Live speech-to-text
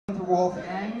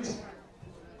Wolfgangs.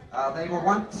 They were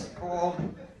once called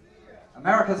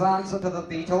America's answer to the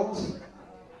Beatles,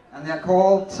 and they're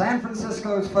called San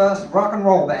Francisco's first rock and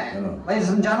roll band. Hello. Ladies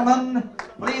and gentlemen,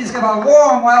 please give a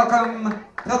warm welcome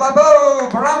to the Beau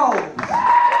Brummels.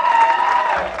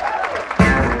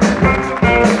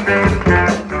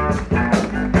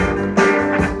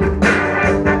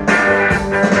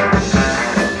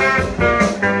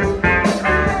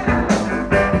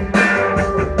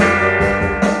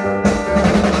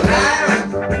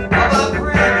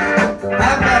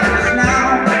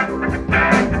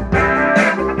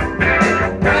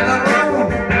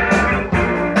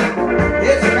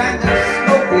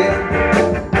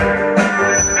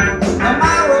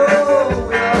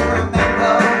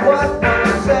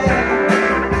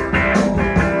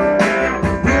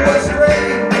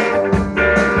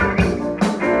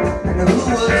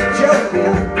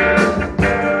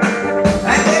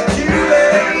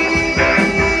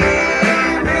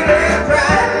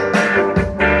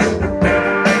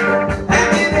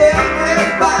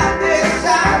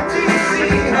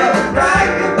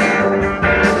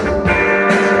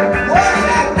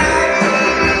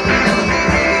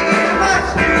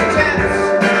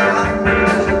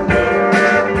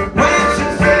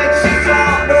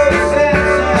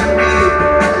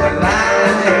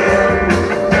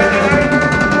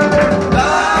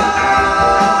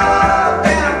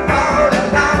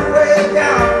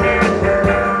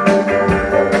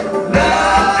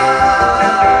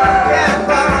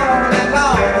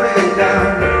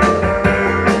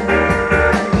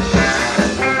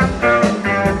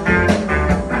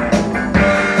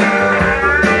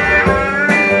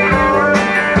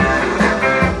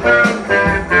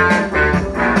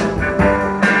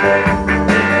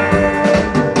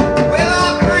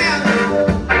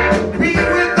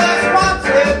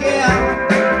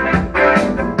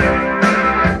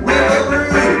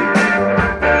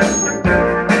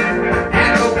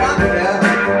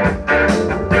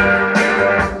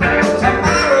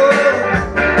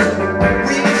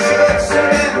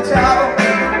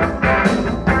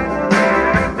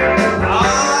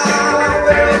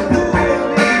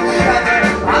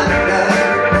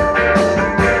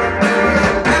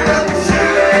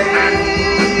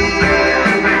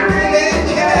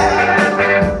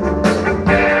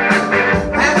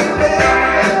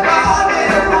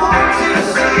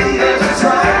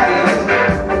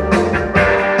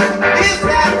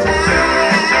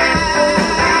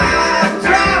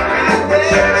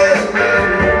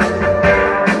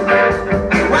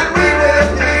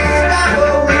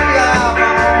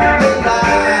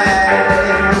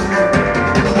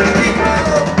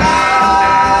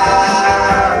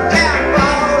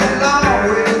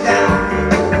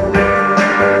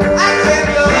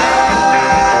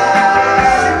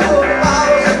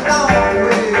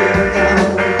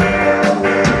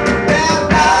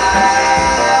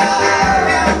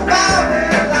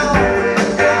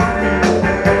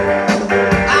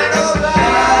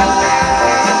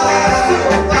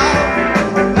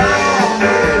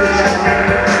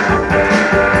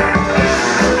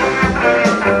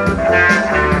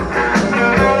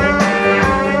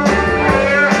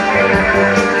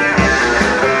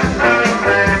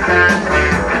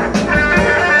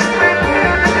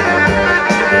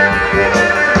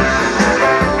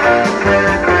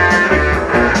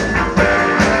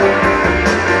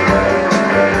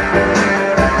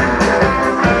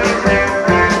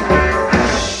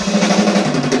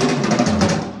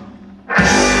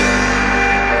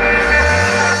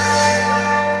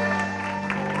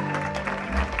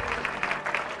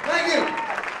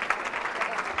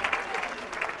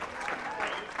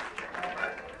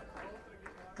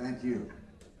 Thank you.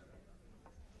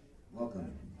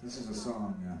 Welcome. This is a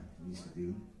song I used to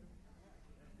do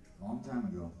a long time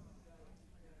ago.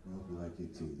 I hope you like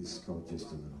it too. This is called Just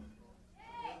a Little.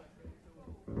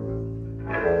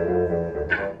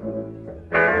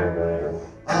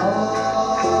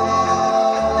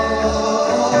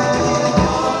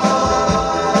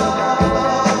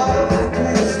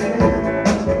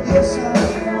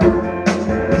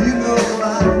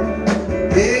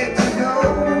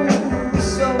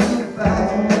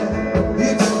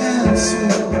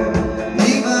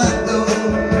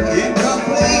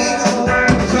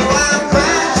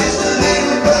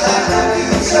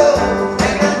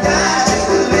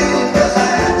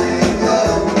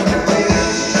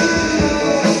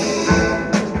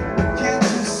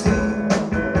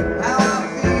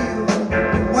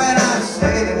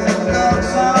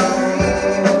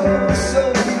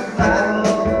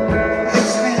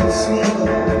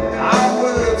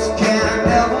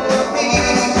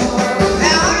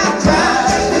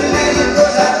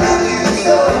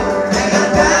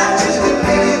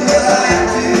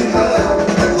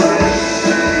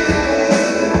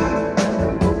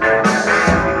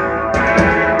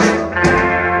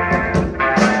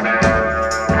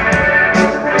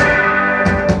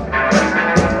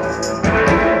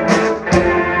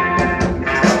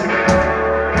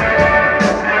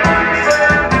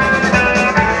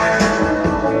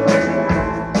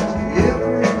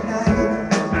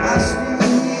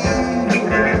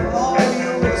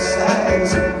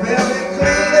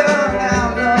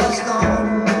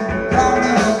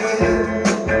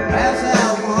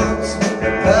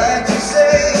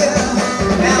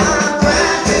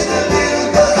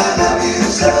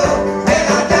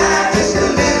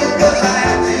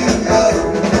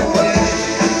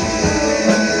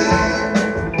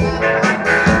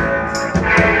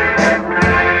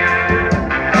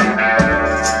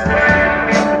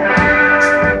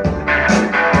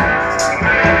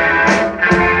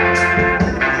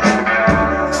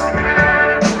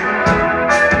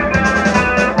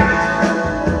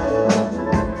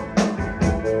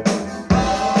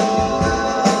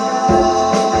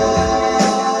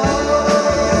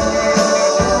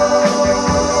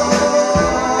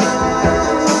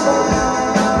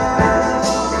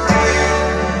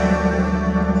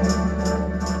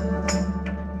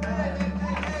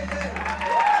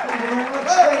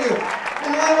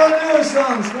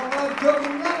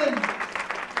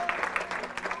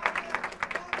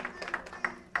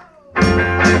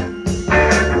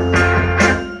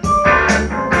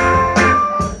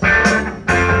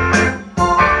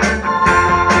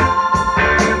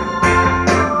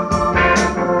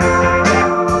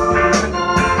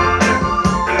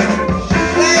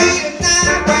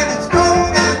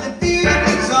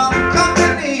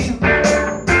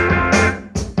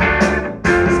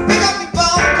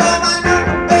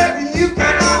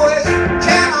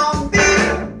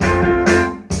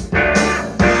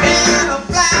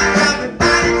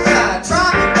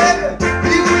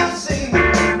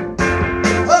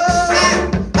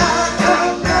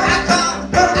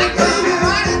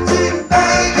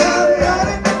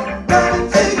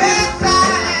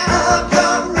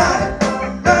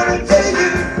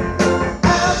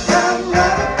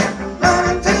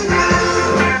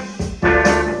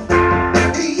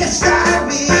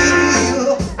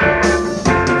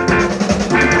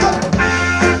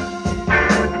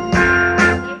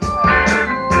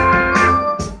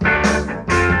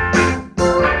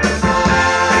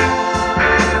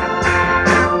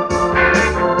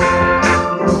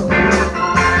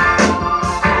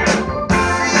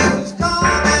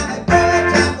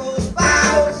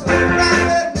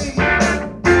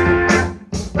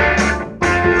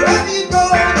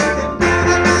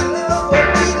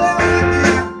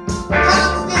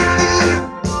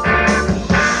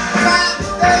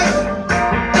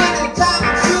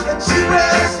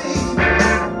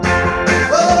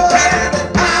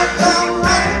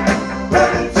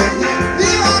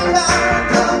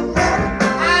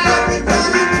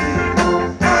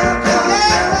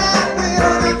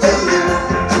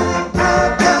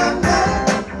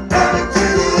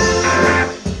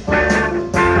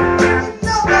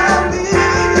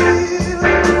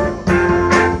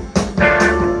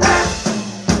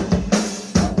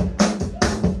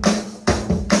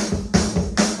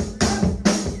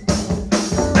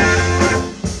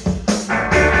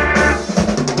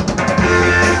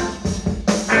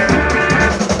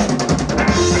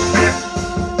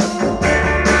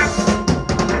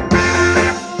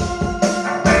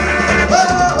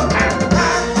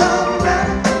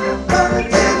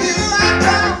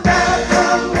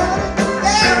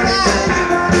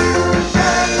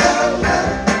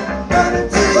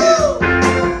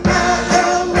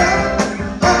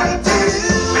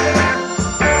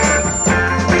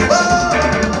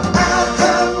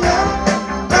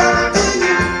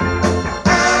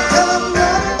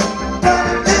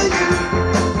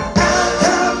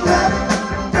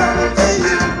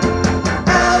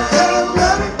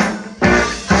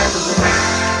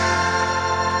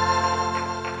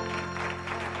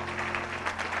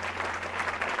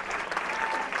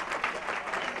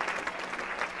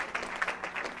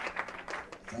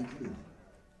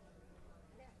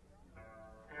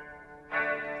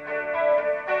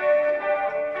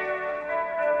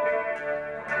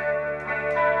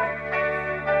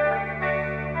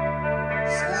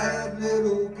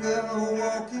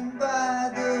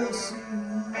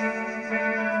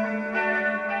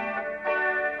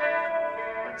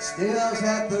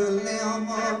 at the limb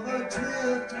of a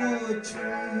driftwood tree,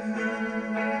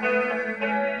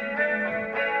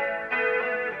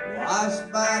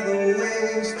 washed by the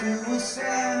waves to a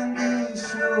sandy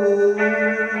shore.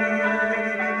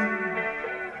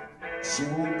 She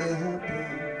won't be happy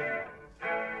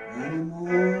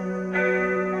anymore.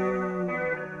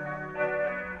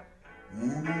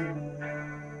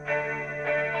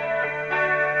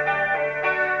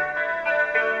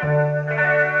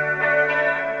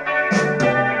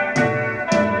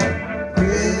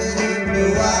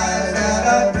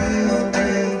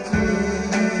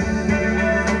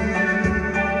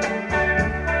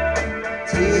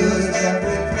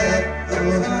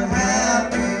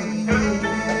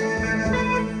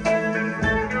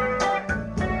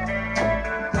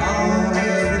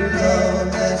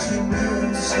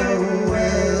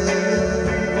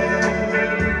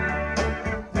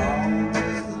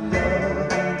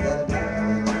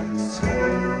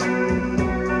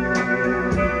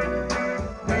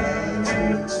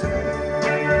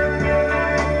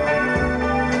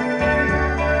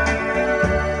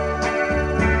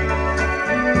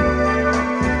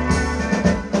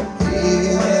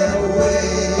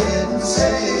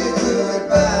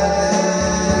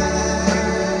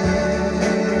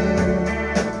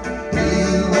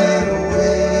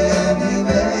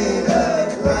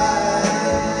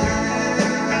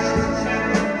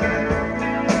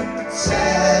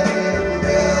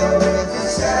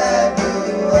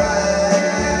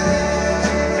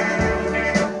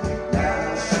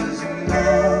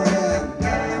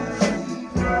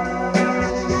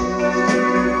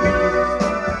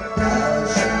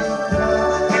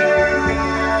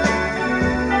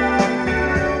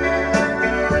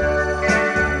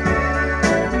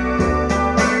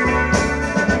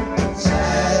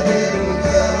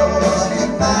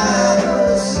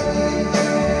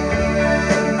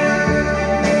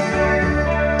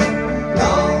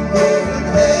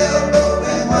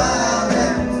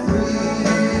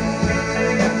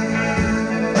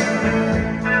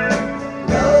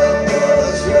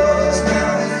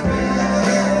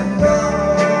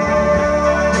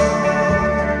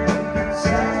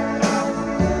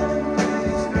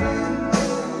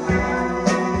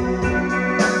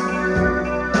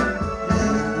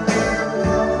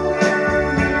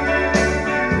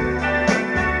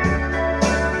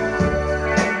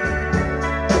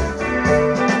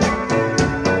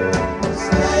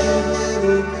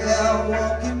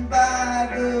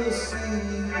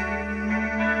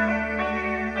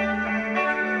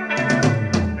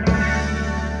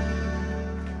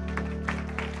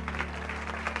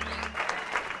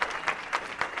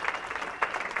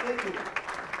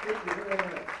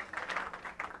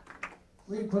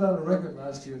 We put out a record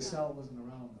last year. Sal wasn't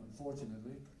around,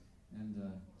 unfortunately, and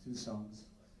 2 songs.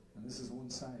 And this is one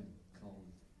side called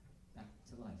Back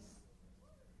to Life.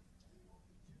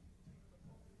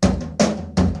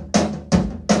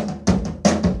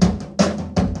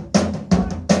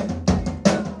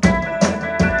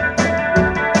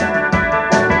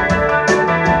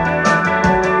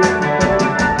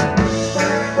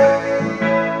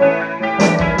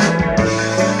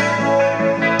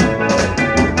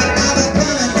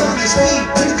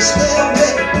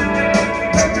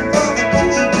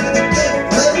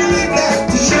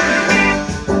 To the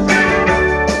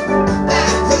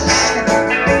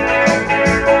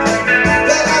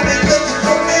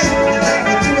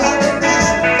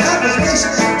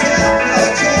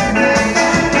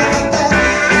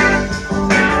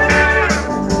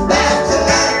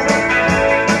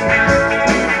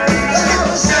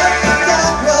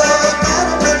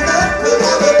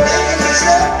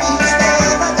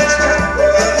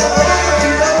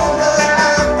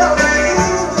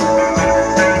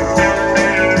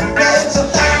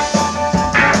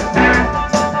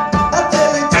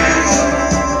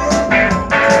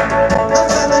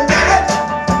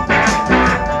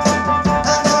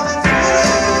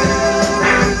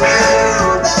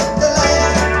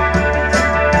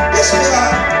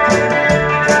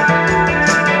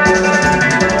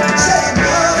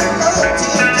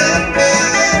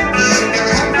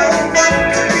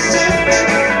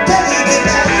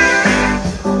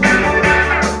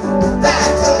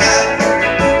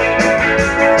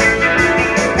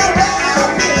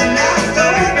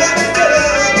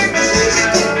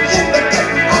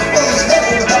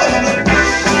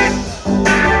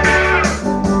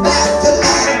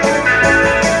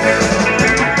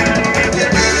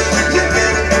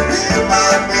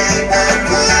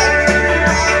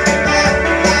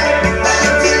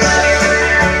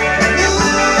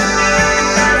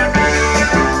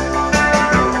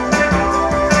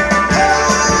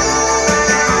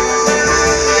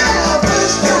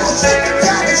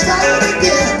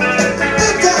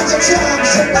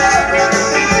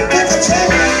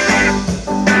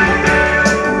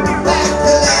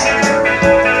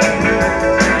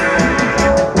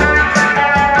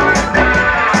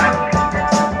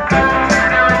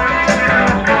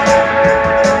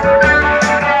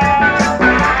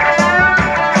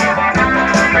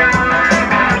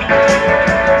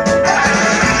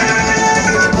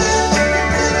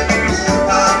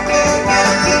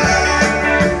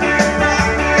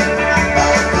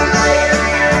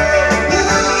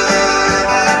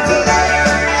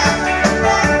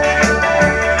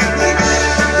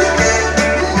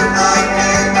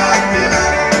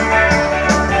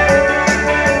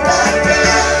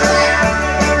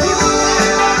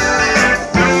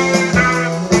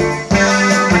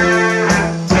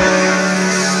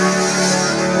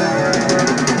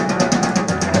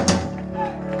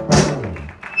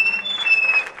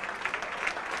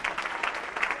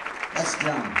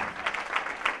on.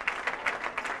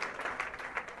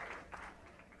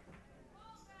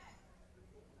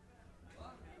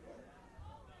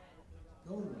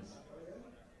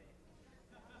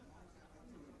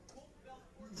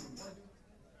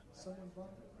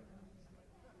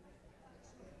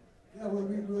 Yeah, well,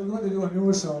 we were going to do a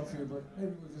newer song for you, but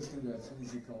maybe we'll just do that as soon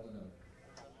as you called it out.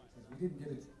 We didn't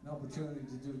get an opportunity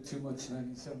to do too much in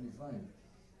 1975.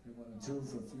 We went on tour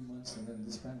for a few months and then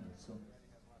disbanded. So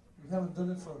we haven't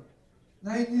done it for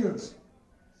 9 years. So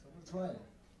we'll try it.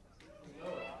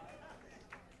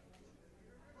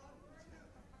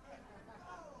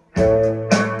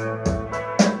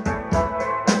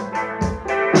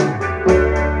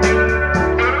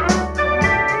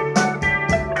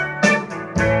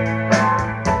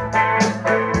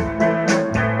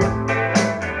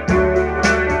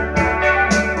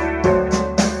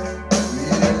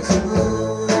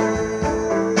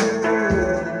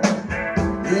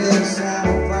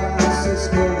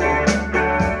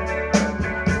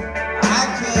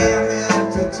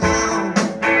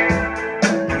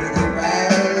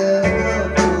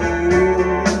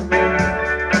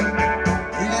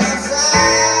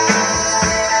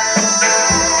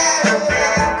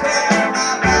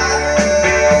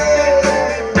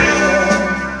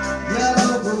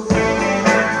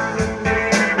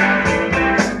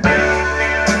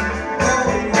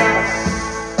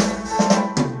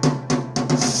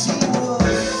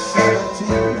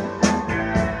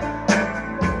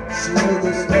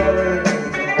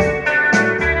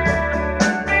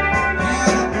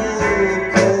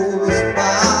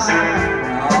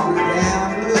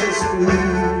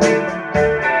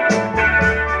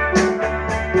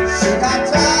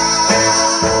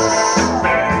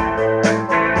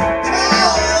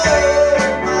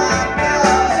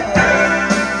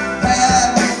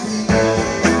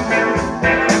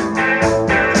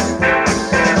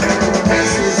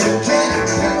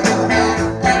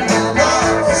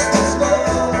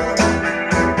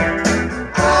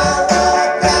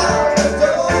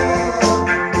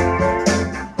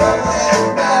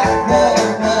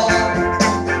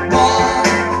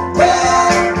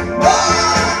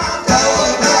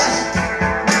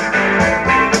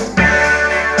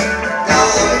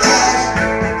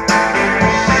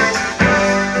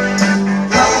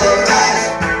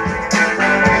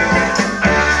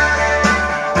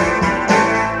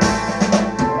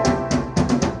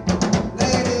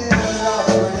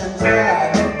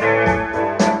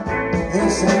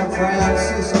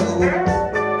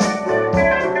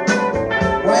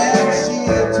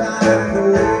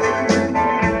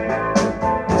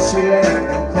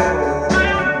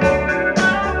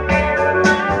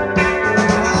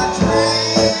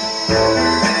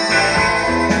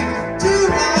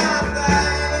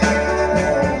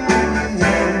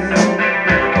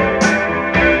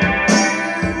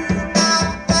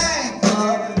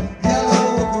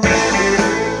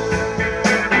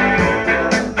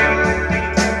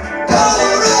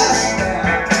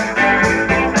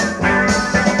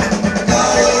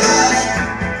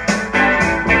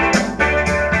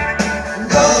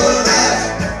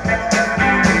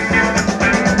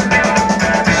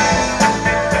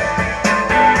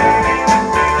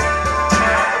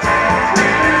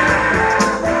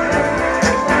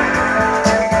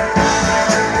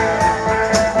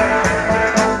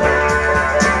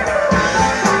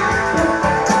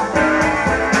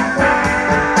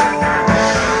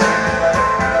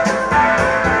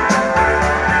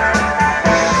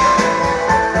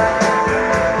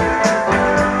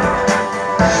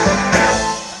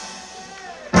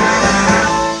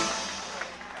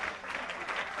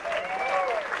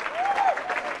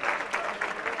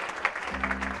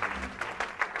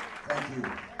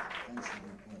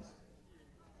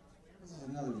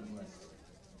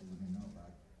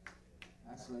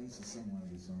 I used to sing one of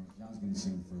these songs. John's going to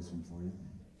sing the first one for you.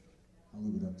 I'll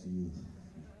leave it up to you to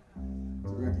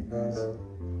recognize who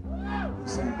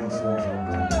sang those songs all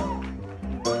the time.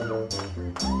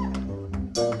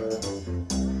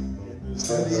 In the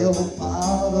steady old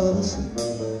part of the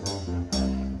city,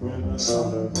 where the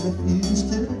sun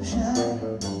refused to shine,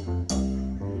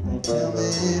 people tell me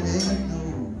it ain't no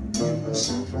use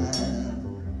in trying.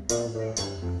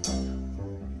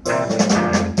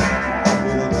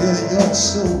 You're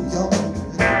so young.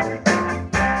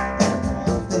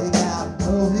 One thing I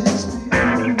know is true.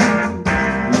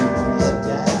 You wanna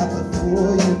die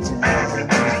before your time is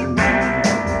through.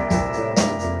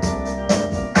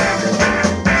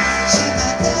 She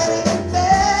might get even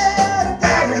better,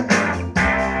 darling.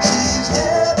 She's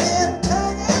helping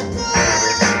tongue and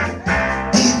eye.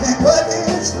 Even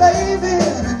working, slaving,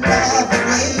 and life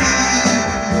away.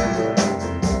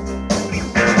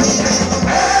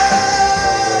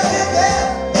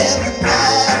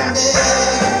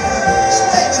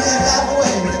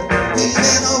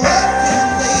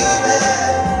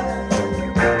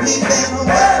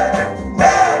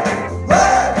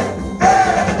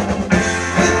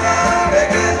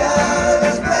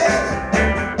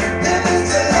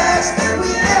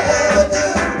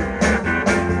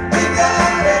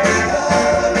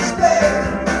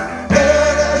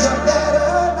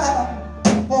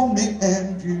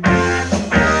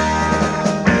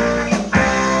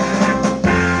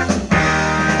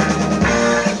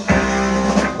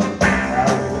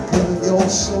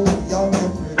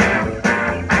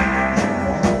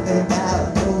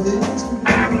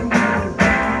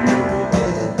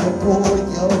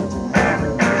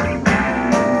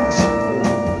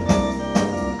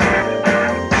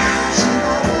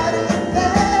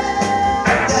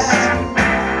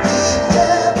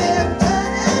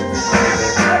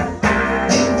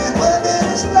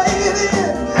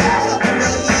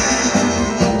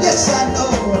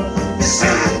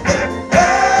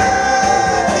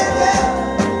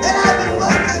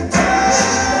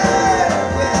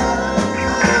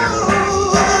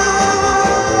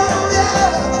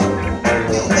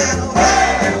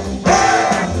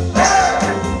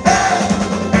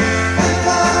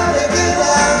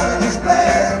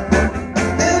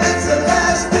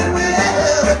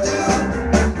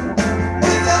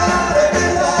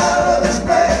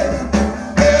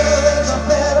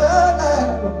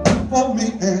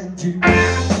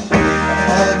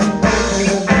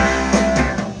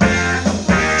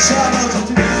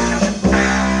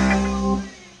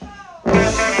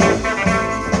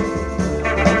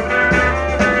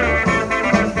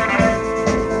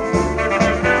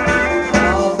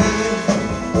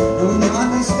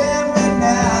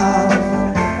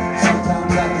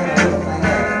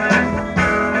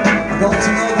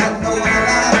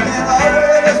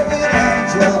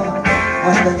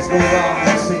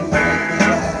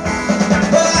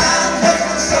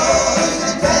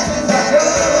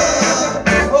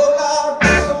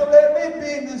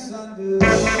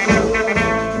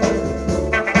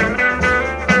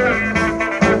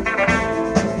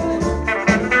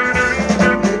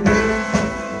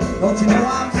 Don't you know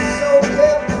I'm so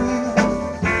carefree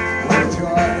with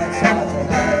joy that's hard to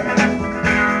hide?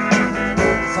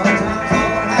 Sometimes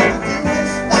all I have to do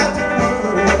is stop to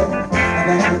worry, and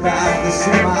then you're bound to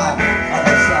see my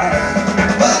other side.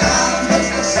 But I'm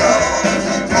just a soul whose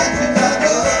intentions are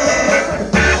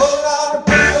good. Oh Lord,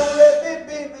 please don't let me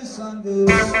be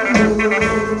misunderstood.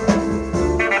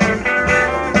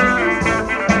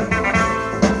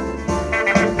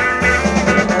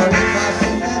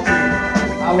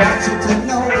 I want you to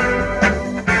know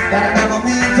that I never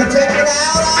mean to take it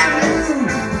out on you.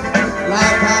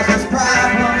 Life has its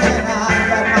problems and I've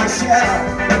got my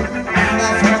share, and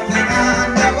that's one thing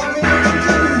I never mean to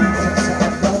do. Yes,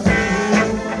 I love you.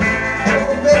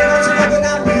 Oh baby, don't you know that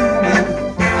I'm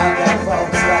human? I've got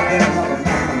faults like another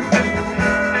man.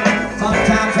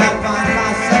 Sometimes I find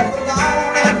myself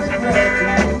alone and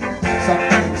regretting some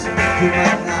things you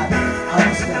might not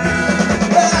understand.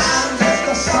 But I'm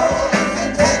just a soul.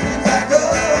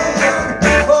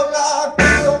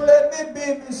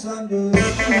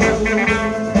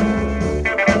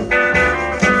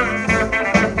 Misunderstood.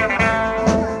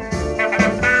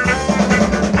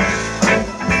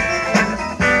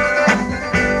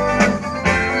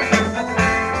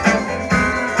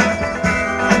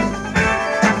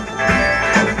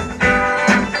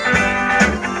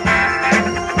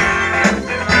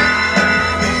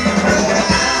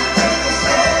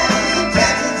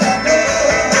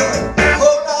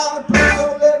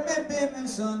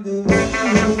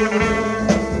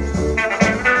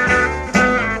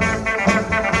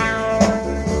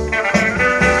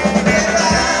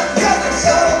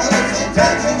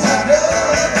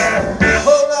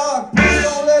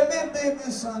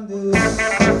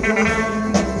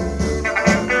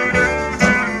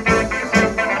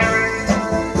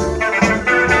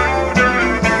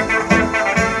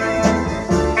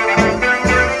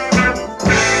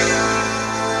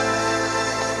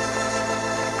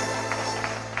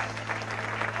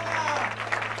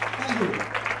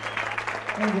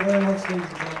 Thank you very much, ladies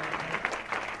and gentlemen.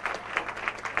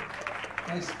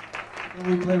 Nice. When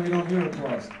we play, we don't hear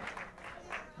applause.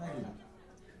 Thank you.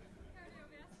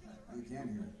 You can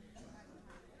hear it.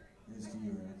 Here's to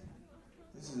you, Eric.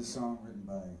 This is a song written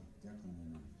by Declan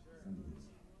and a friend of his.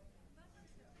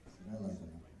 I like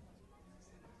that.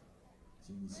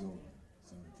 Jimmy Silver.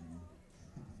 Sorry, Jimmy.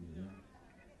 If you're there.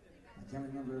 I can't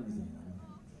remember everything.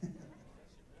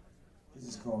 This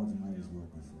is called You Might As Well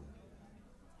Be Free.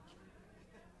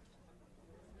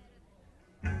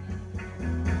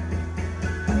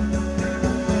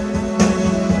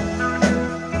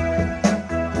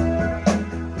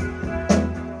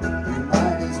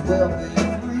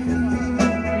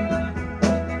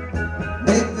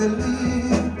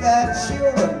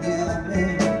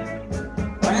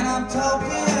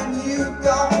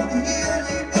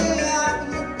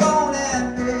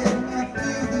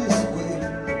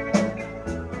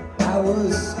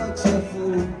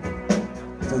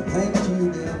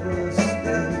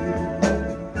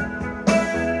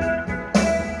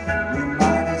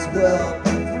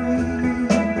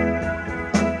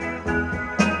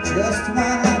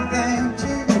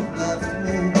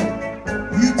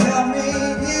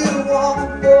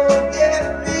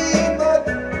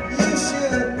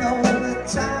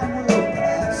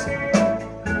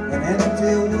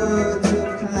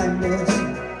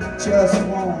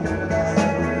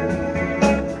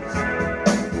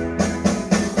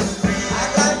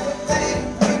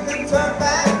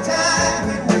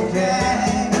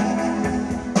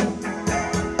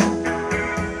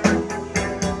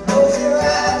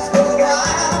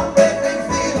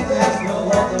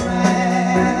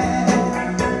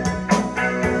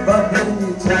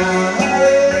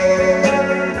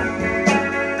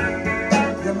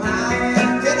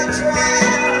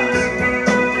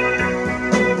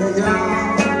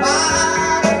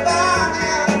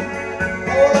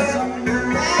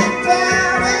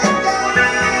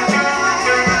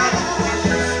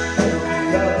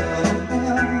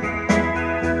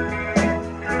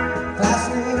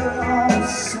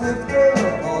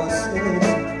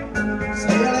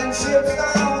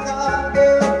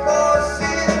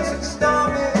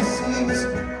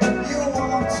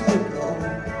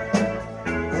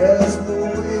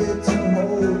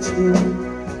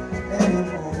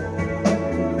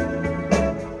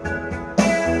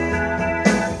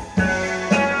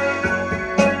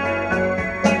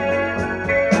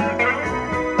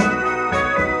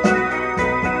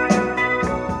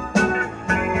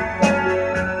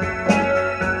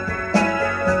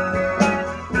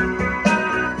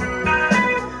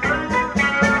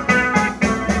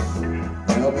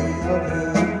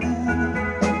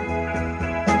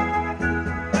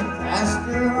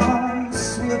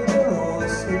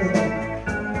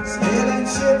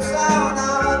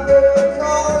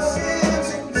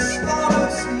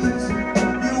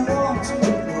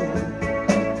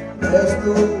 there's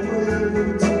no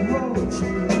way to hold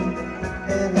you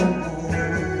anymore.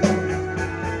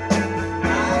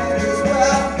 Might as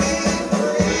well be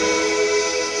free.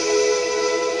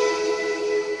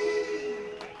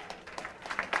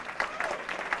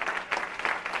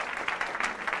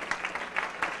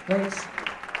 Thanks.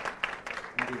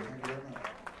 Thank you very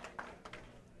much.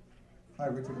 Hi,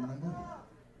 Richard and Linda.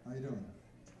 How you doing?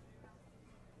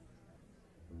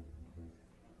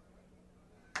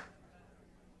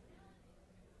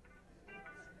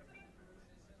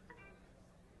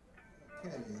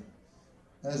 Okay.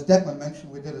 As Declan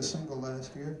mentioned, we did a single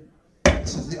last year.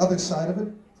 This is the other side of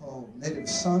it, called Native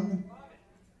Son.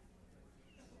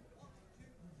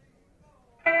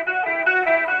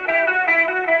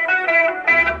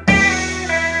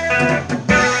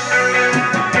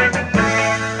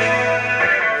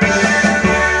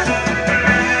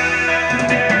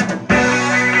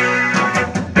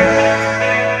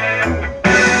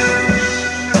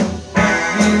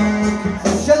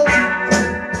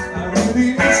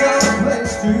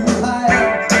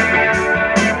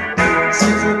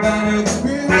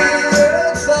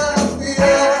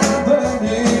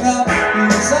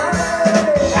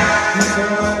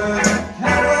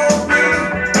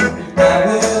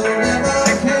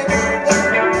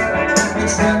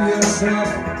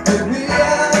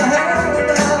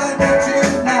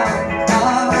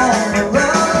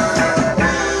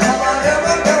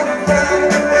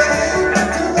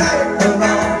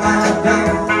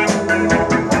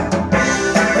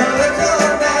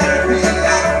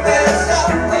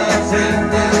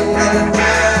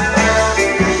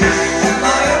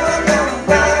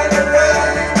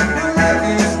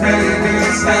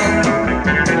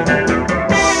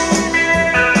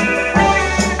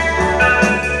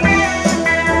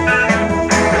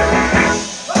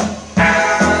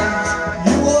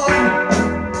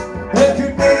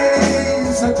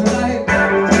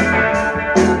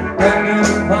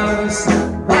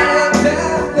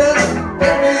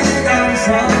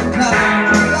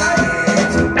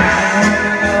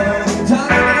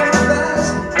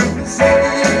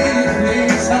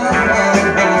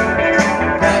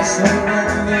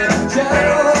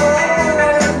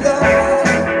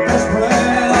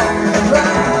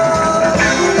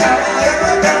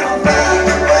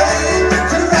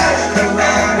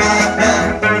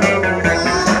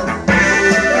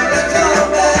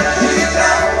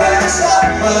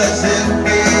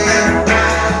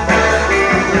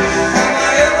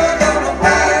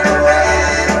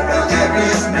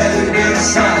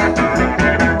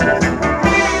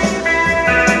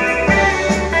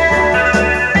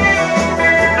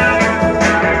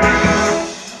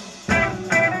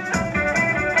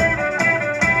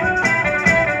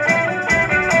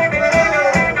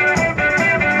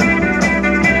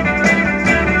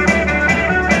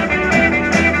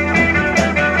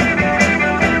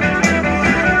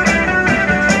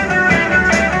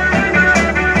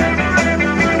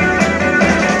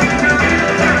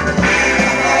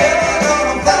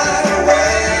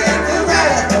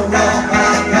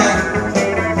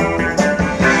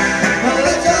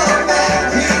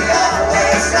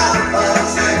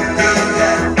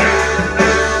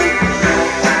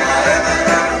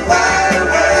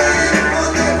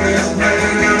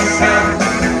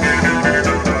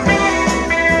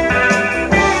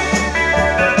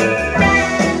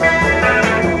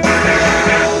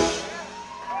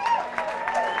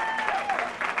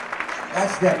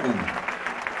 That's Declan.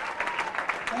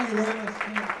 Thank you very much.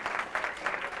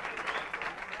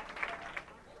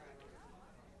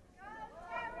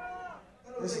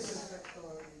 This is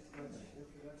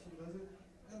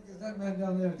That man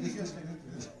down there.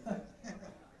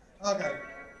 okay.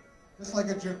 Just like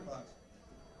a jukebox.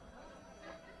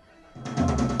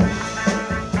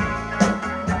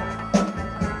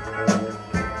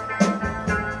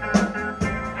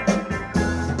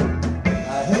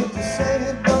 I hate to say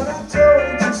it, but I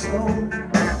told you so.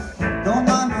 Don't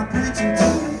mind my preaching to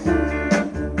you.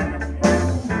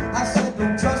 I said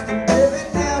don't trust him, baby,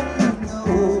 now you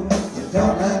know. You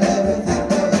don't learn everything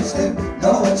that you say,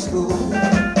 no in school.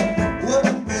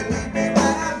 Wouldn't believe me when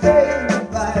I gave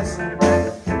advice.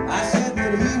 I said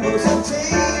that he was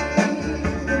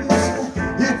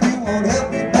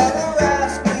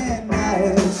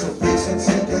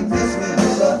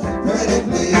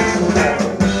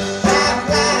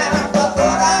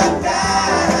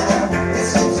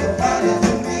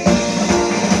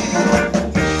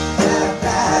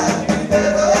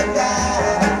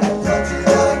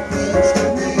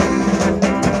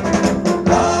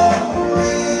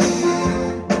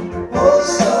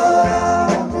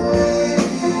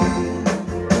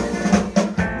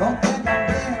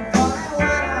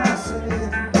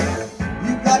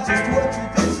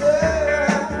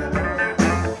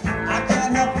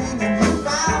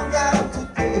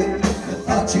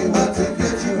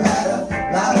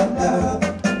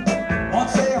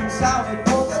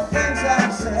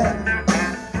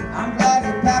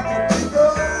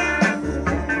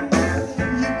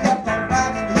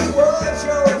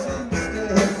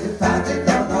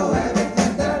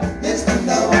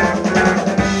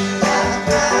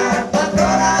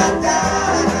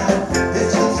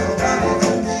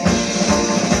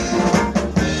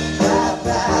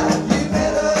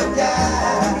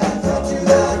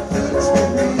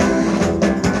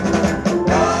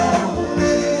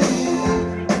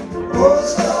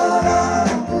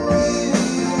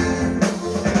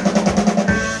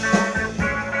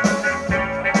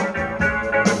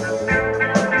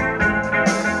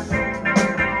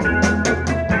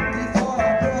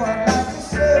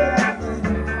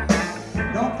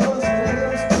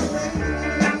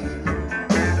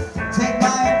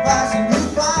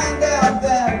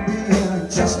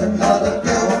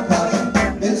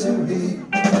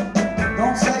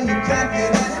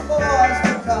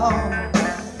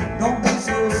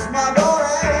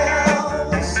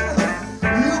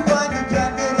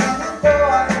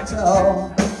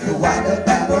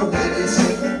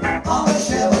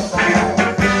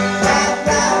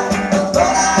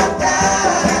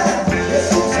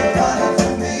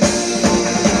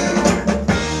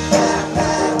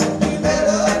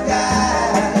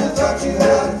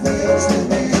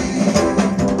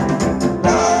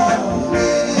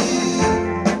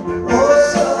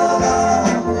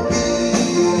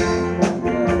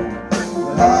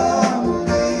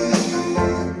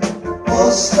Oh,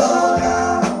 slow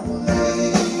down,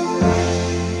 leave.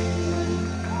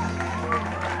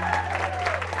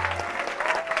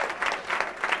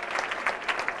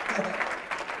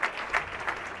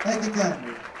 Thank you,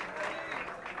 Cameron.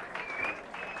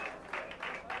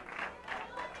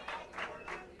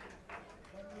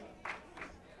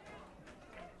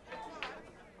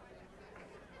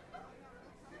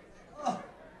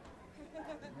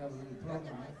 We have a little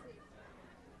problem, right?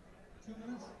 2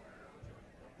 minutes?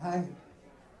 Hi.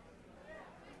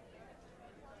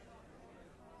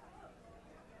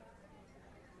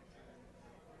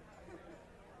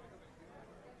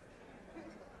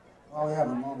 While we have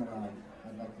a moment,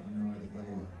 I'd like to know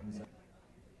everybody who's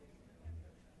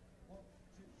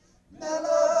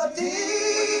Melody,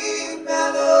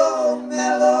 mellow,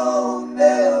 mellow,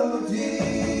 melody.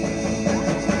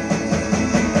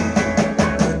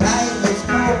 The night was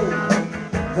cold,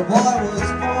 the boy was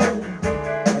bold,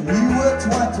 and you were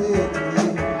 23.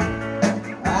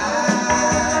 I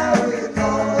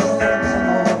recall the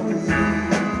memory,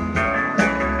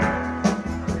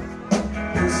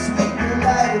 the sweet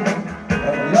delight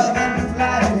of love and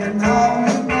flight, and all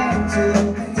you meant to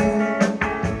me.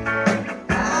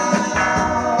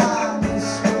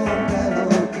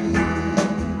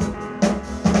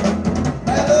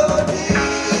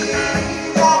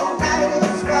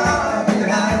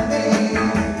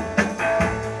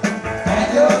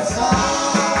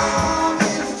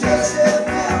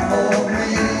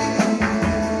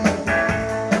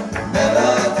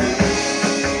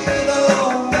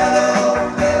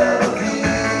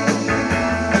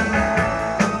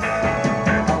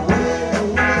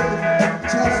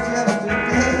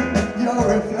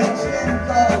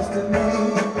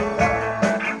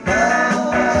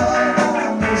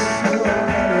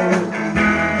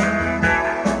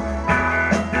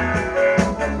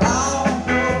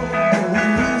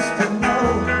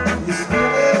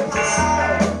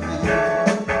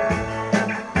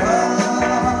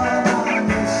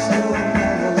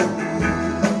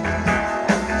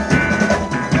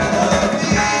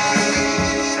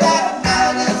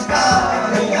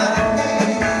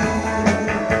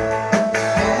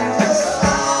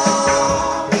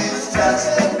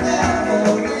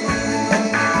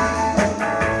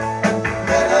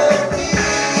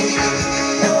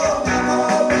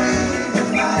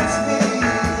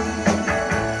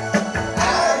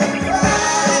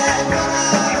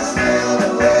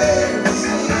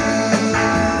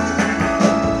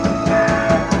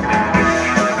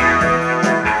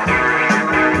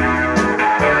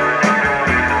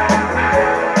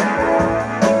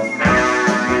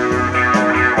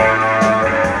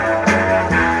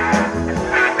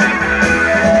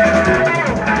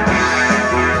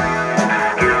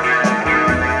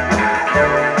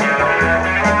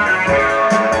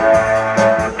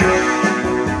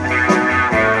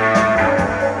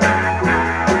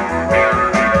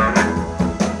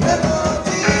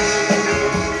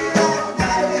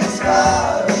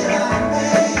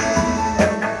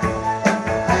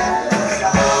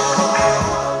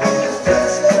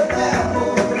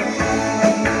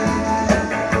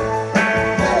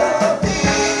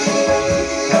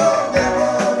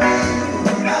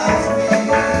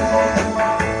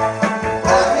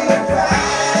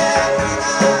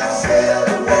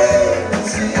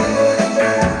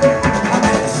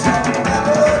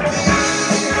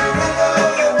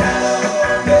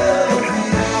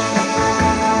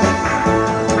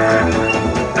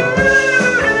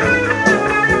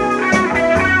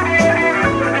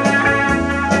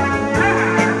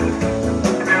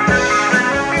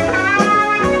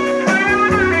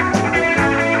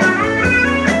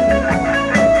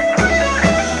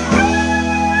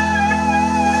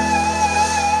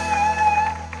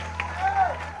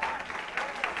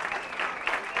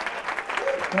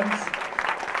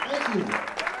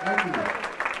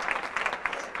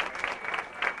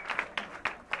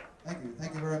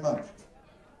 Thank you very much.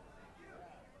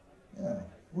 Yeah,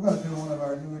 we're going to do one of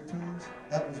our newer tunes.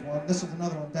 That was one. This is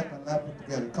another one Declan and I put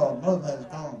together called Love Has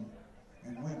Gone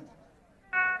and Went.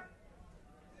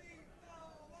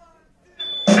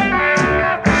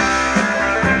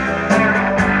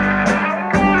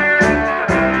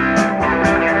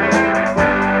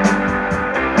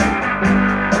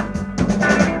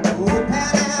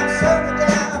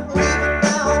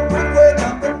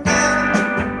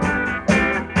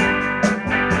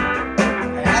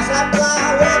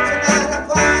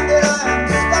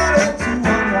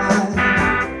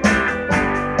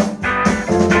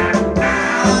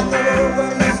 I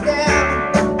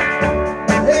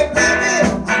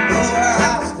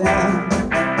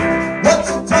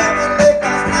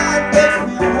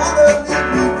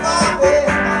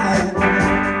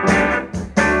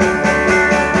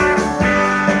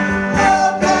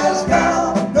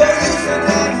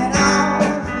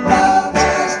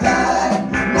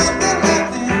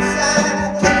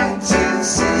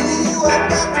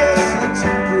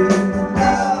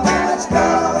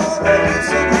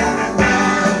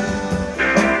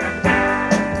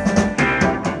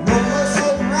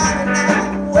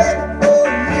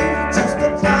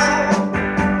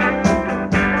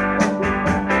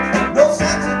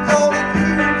sense in calling you,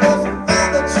 'cause I found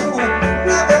that you were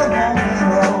never home at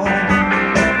all.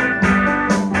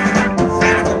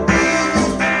 Seems to me you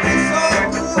used to be so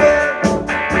good,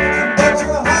 but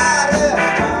your heart has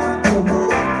turned to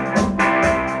wood.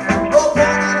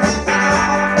 Broken and hanging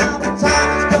on, now the time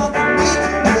has come for me to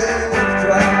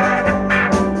withdraw.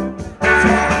 That's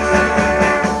why I say,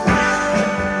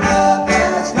 love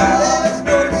has gone, there's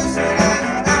no use in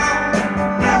hanging on.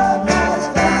 Love has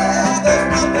gone, there's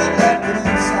nothing left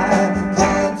inside.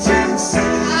 Can't you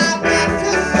see I've got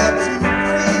to set you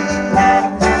free?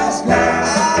 Love has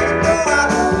gone, you know I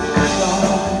love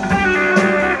you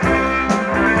gone.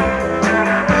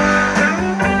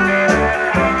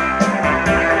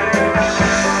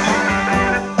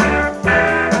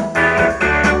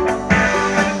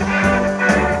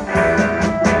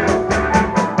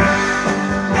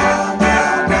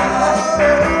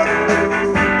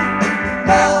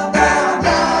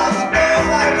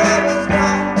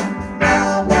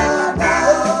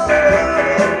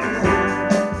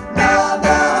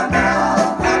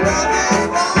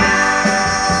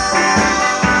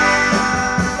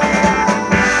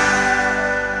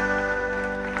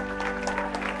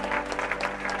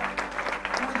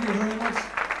 Thank you very much.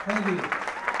 Thank you.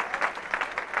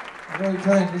 Very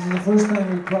kind. This is the first time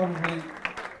we've probably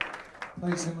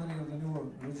played so many of the newer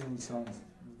original songs.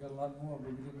 We've got a lot more,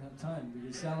 but we didn't have time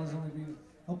because Sal has only been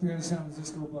up here in San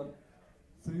Francisco about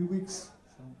 3 weeks.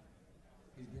 So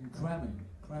he's been cramming.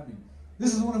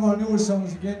 This is one of our newer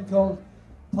songs again called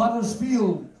Potter's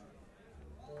Field.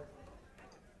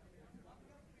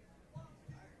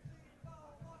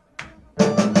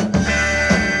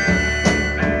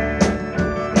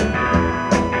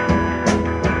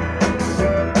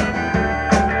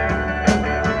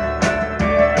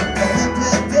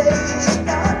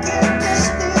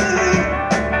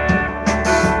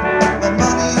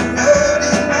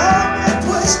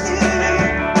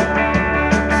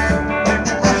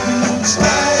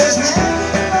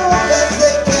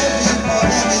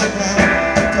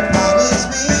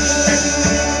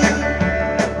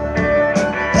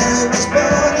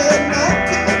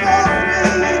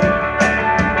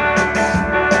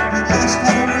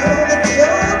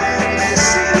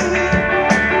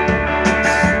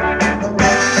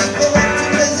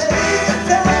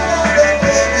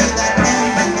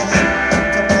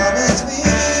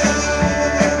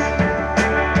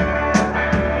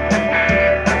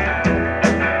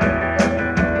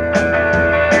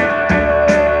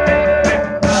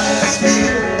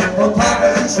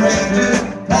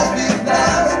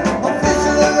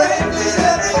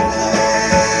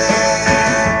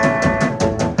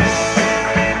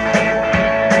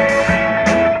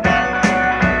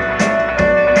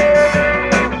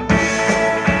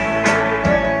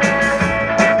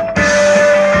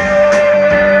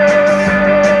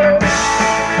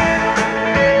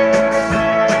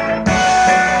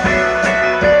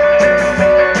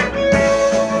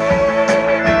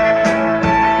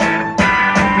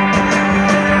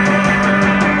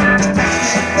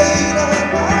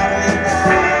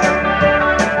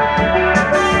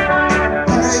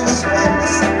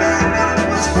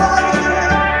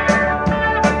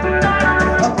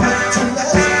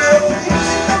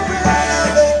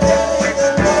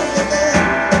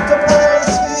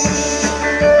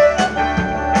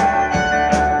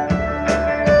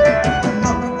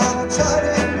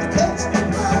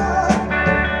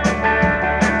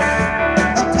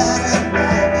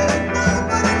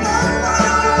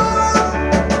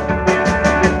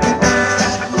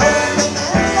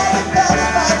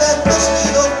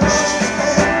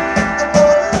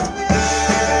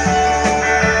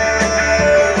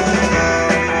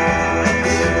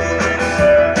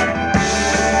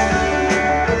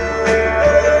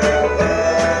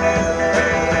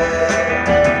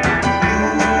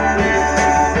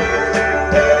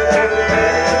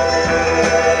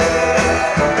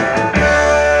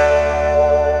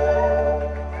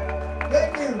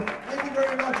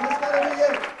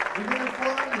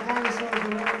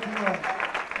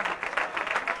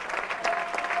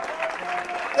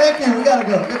 Thank you. We gotta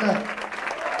go. Good night.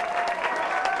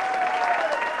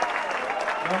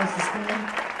 Promise to stay.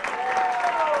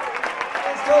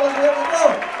 Let's go. Here we go.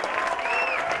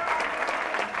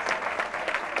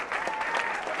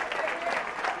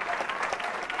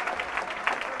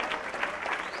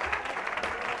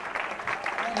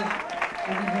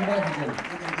 We can come back again.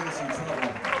 We're going to get us in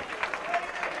trouble.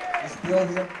 Is Bill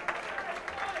here?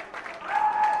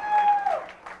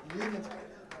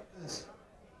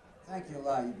 Thank you a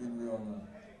lot. You've been real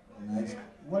nice.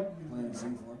 What Playing and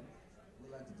sing for.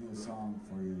 We'd like to do a song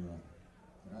for you that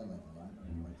I like a lot.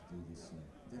 We'd like to do this,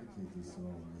 dedicate this to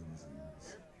all the ladies in the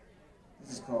house.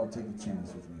 This is called Take a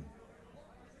Chance with Me.